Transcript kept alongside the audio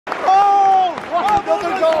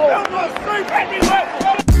Hello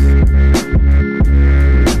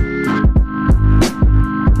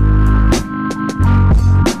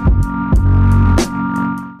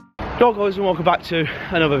guys and welcome back to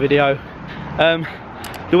another video.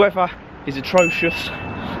 The weather is atrocious,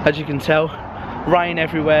 as you can tell, rain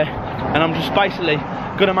everywhere, and I'm just basically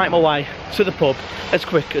gonna make my way to the pub as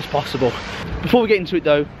quick as possible. Before we get into it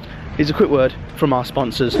though, here's a quick word from our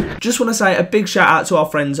sponsors. Just want to say a big shout out to our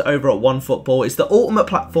friends over at OneFootball. It's the ultimate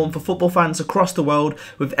platform for football fans across the world,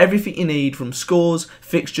 with everything you need from scores,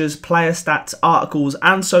 fixtures, player stats, articles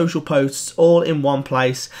and social posts all in one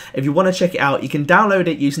place. If you want to check it out, you can download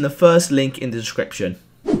it using the first link in the description.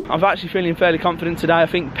 I'm actually feeling fairly confident today. I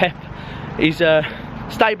think Pep is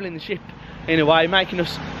stabling the ship in a way, making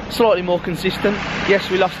us slightly more consistent. Yes,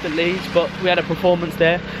 we lost at Leeds, but we had a performance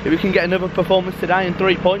there. If we can get another performance today and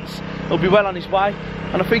 3 points, he'll be well on his way,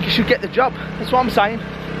 and I think he should get the job. That's what I'm saying.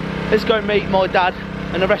 Let's go meet my dad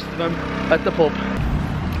and the rest of them at the pub.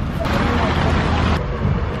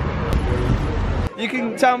 You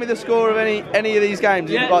can tell me the score of any of these games.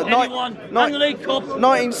 Yeah, like anyone. And the League Cup.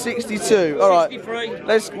 1962. All right. 63.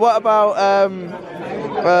 Let's. What about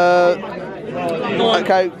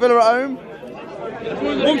okay, Villa at home.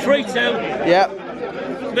 1-3-2. Yeah.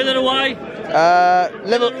 Villa away.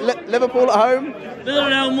 Liverpool at home. Villa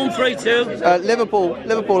at home. 1-3-2. Liverpool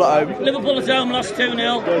at home. Liverpool at home. Lost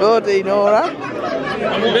 2-0. Bloody Nora.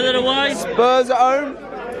 Villa away. Spurs at home.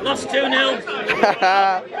 Lost 2-0.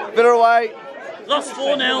 Villa away. Lost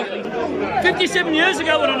 4-0. 57 years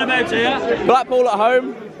ago we're on about here. Blackpool at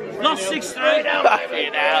home. Lost 6-3.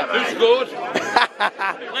 It's good.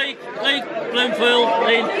 Leek, Bloomfield,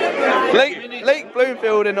 Leek,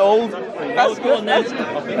 Bloomfield and Old. That's good. That's good.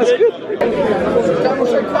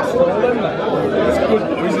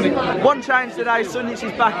 One change today, Sundic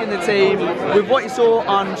is back in the team. With what you saw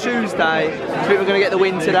on Tuesday, do you think we're going to get the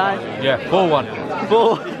win today? Yeah, 4-1.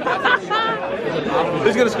 4.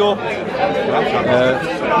 Who's going to score?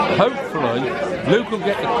 Hopefully, Luke will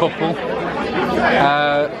get the couple.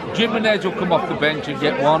 Jim and Ed will come off the bench and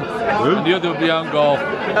get one, and the other will be on goal.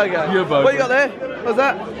 Okay. What you got there? What's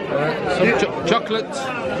that? Some chocolates.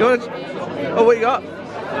 Oh, what you got?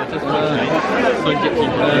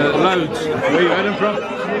 Loads. Where are you heading from?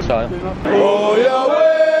 Oh, yeah,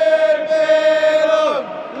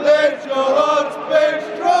 let your hearts be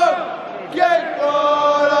strong. Get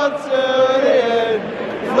on until the end.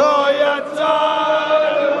 No, you're tired.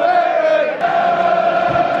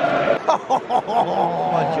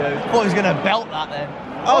 Oh, Joe. I thought he was going to belt that then.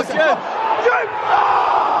 Oh, Joe. Joe!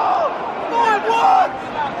 Oh! My word!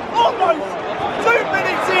 Almost 2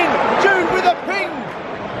 minutes in, Jude with a ping.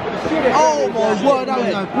 Oh my word, that was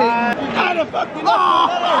no ping. And a fucking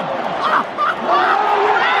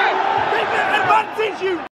advantage,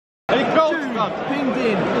 you! Jude pinged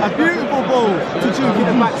in a beautiful ball to Jude with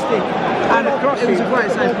the back stick, and it was a great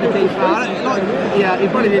save for the keeper. Yeah, he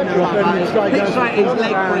probably didn't know about that. Hit straight his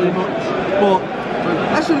leg pretty much, but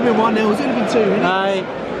that should have been 1-0. It should have been 2. Aye.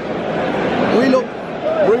 We look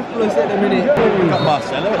ruthless at the minute. We've got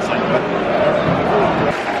Marcelo at centre.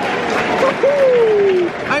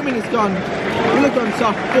 8 minutes gone. We look on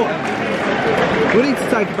soft, but we need to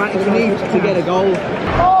take advantage. We need to get a goal.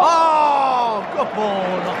 Oh, good ball,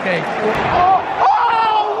 Lucky. Oh,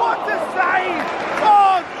 what a save!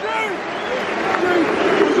 Oh, Jude! Jude,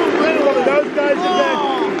 it was unreal. One of those guys again.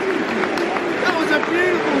 That was a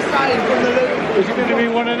beautiful save from the Liverpool. Is it going to be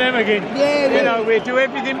one of them again? Yeah, you know, we do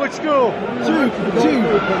everything but score. Jude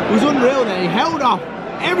was unreal there. He held off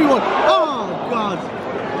everyone. Oh, God.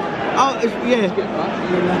 Oh, yeah.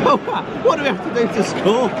 Oh, what do we have to do to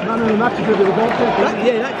score? None of them have to do with the goalkeeper.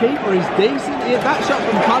 Yeah, that keeper is decent. Yeah, that shot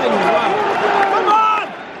from Colin as well. Come on!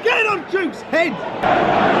 Get it on Duke's head!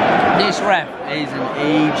 This ref is an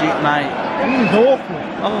Egypt, mate. He's awful.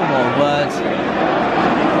 Oh my word.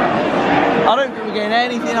 I don't think we're getting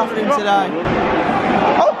anything off him today.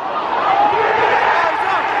 Oh!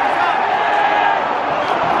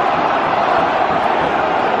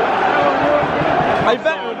 He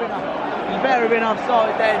better have been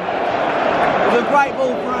offside then. It was a great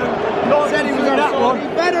ball through. Said he was on that one. He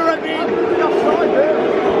better have been offside there.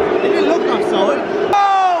 He didn't look offside.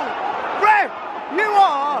 Oh! Ref! You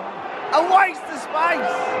are a waste of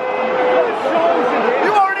space!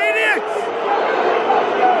 You are an idiot!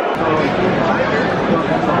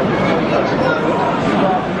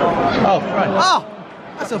 Oh, right. Oh!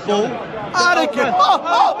 That's a ball. Oh!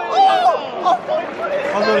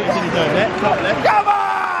 I thought it was in his own net, top left. Come on!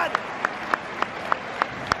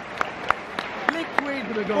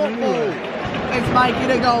 Football. Let's make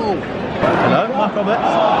it a goal. Hello, my comments.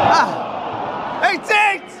 Ah! It's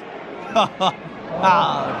it!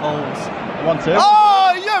 Ah, balls. 1-2.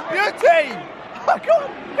 Oh, you beauty! Oh, go on,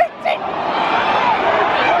 hit it!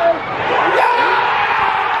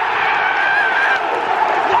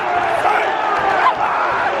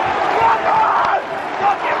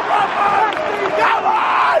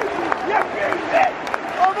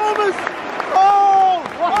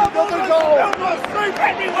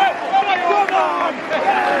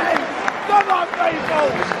 Come on, people!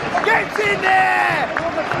 Get in there!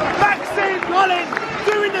 Maxine Collins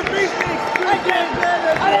doing the business again!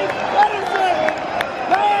 And it's Edison!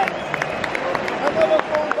 Man! Another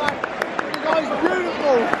fullback. You guys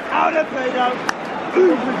beautiful! Out of Pedo!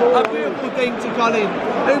 A beautiful thing to Colin,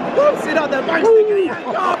 who wants it on the back stick and he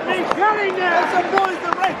can't be getting there! I'm surprised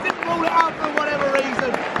the ref didn't rule it out for whatever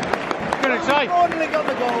reason. Gonna say. Finally got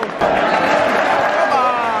the goal. Come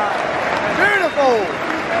on! Beautiful!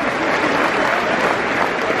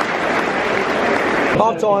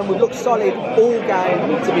 Half time, we've looked solid all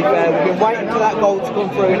game, to be fair. We've been waiting for that goal to come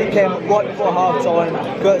through and it came right before half time,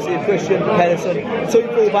 courtesy of Christian Pedersen. Two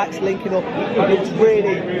fullbacks linking up. It looked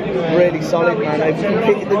really, really solid, man.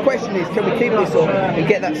 The question is, can we keep this up and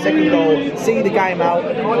get that second goal, see the game out?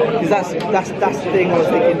 Because that's the thing I was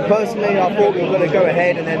thinking. Personally, I thought we were going to go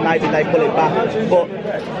ahead and then maybe they pull it back. But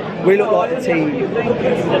we look like the team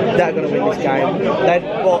that are going to win this game.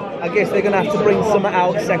 But I guess they're going to have to bring something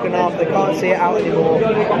out second half. They can't see it out anymore.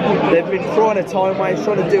 They've been trying a time waste,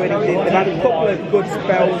 trying to do anything. They've had a couple of good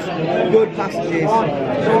spells, good passages,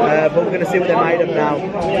 but we're going to see what they're made of now.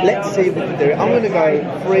 Let's see if we can do it. I'm going to go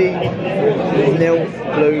 3-0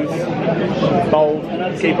 Blues, bold,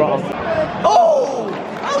 keep right on. Oh!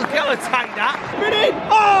 I was going to take that. Spin it!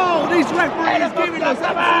 Oh! This referee is giving us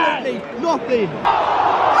absolutely nothing.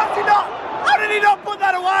 How did he not put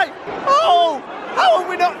that away? Oh! How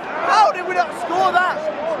did we not score that?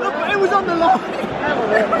 Look, it was on the line.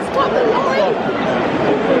 It was on the line.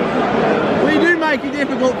 We do make it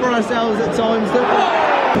difficult for ourselves at times, don't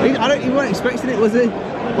we? You weren't expecting it, was he?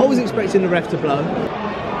 I was expecting the ref to blow.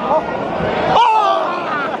 Oh!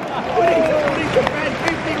 We need to spend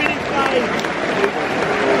 50 minutes playing.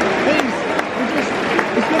 Please,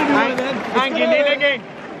 it's going to be one of them. Hanging in again.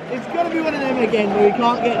 It's going to be one of them again where we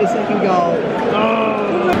can't get the second goal.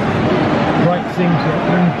 Oh. Right things at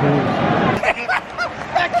Liverpool.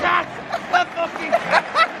 The cat! The fucking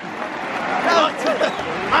cat!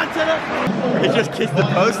 He just kissed the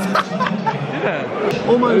post. Yeah.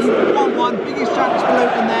 Almost 1-1, biggest chance for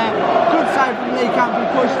Luton there. Good save from Lee Camp, who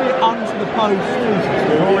pushed it onto the post.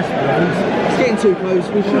 It's getting too close.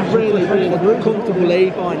 We should really comfortable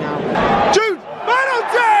lead by now. Jude!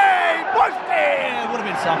 Penalty! Pushed it! Would have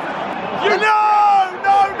been soft. No!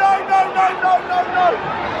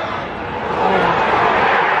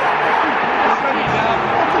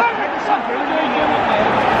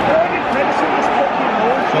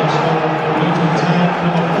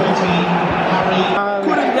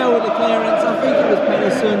 Couldn't deal with the clearance. I think it was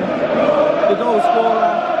Pedersen, the goal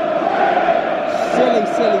scorer. Silly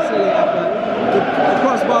effort. The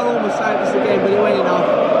crossbar almost saved us again, but it went enough.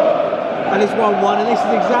 And it's 1-1, and this is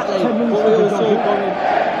exactly what we all saw coming.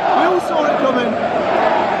 We all saw it coming.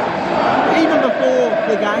 Even before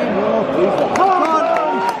the game.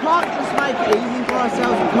 Can't just make it easy for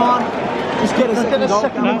ourselves. We can't just get a second goal.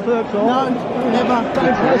 No, never.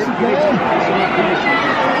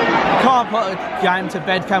 Can't put a game to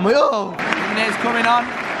bed, can we? Oh, it's coming on.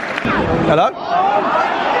 Hello?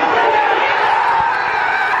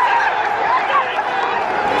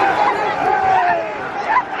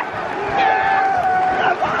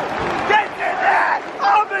 Get in there!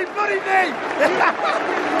 Oh, me, bloody me!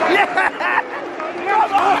 Yeah!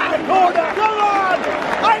 Come on! Come on!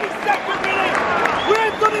 82nd minute! We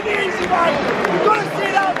ain't done it the easy way! We've got to see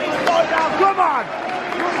it out this time now! Come on!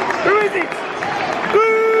 Who is it?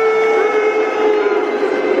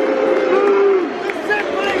 The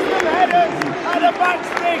simplest of headers and a back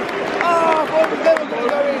stick! Oh, boy, we're never going to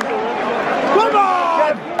go in! Come on!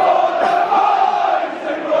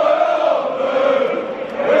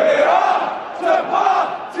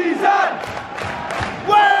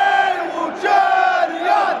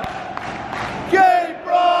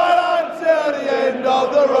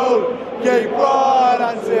 Keep right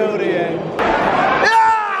until the end.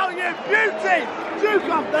 Oh, you beauty! Duke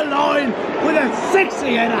off the line with a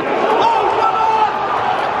sexy header. Oh, come on!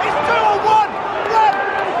 It's 2-1!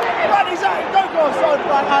 Run! He's out. Don't go offside,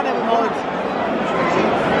 Frank. Ah, never mind.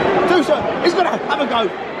 Do so. He's going to have a go.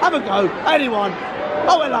 Have a go. Anyone.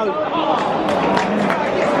 Oh, hello.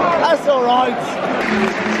 That's all right.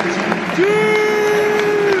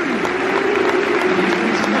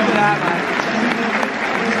 Look at that, mate.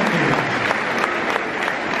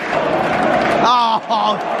 Oh,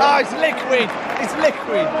 Oh, it's liquid. It's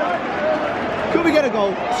liquid. Could we get a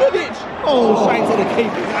goal? Sudic. Oh, straight to the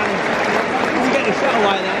keeper's hand. Did you get the shot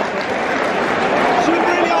away there? Should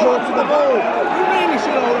really hold on to the ball. We really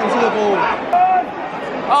should hold on to the ball.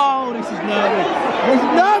 Oh, this is nervy. This is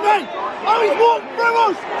nervy. Oh, he's walked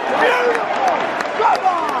through us. Beautiful. Come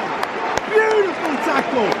on. Beautiful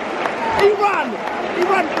tackle. He ran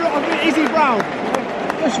through, I think, Izzy Brown.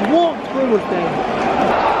 Just walked through us then.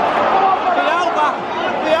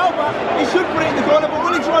 The Alba, he should put it in the corner, but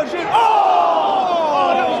will he try and shoot?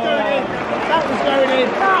 Oh, that was going in. That was going in.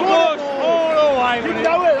 That was all the way. Didn't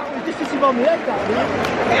know it. That was just him on the head, that was.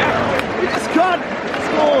 We just can't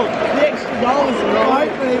score the extra goals.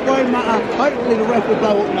 Hopefully it won't matter. Hopefully the ref will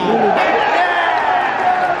blow up now.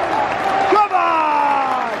 Come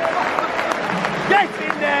on! Get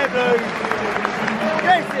in there, Blues.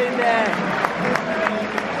 Get in there.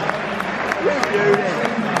 Let's do this.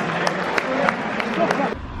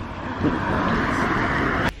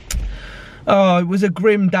 Oh, it was a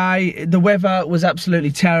grim day. The weather was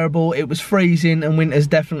absolutely terrible. It was freezing and winter's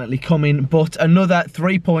definitely coming. But another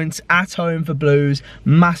 3 points at home for Blues.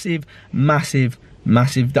 Massive, massive,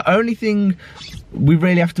 massive. The only thing we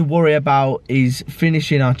really have to worry about is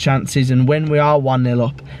finishing our chances. And when we are 1-0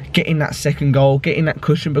 up, getting that second goal, getting that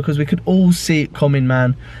cushion, because we could all see it coming,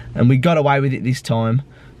 man. And we got away with it this time.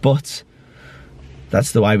 But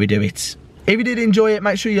that's the way we do it. If you did enjoy it,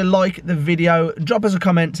 make sure you like the video, drop us a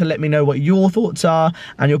comment to let me know what your thoughts are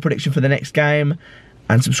and your prediction for the next game,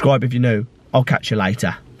 and subscribe if you're new. I'll catch you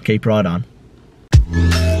later. Keep right on.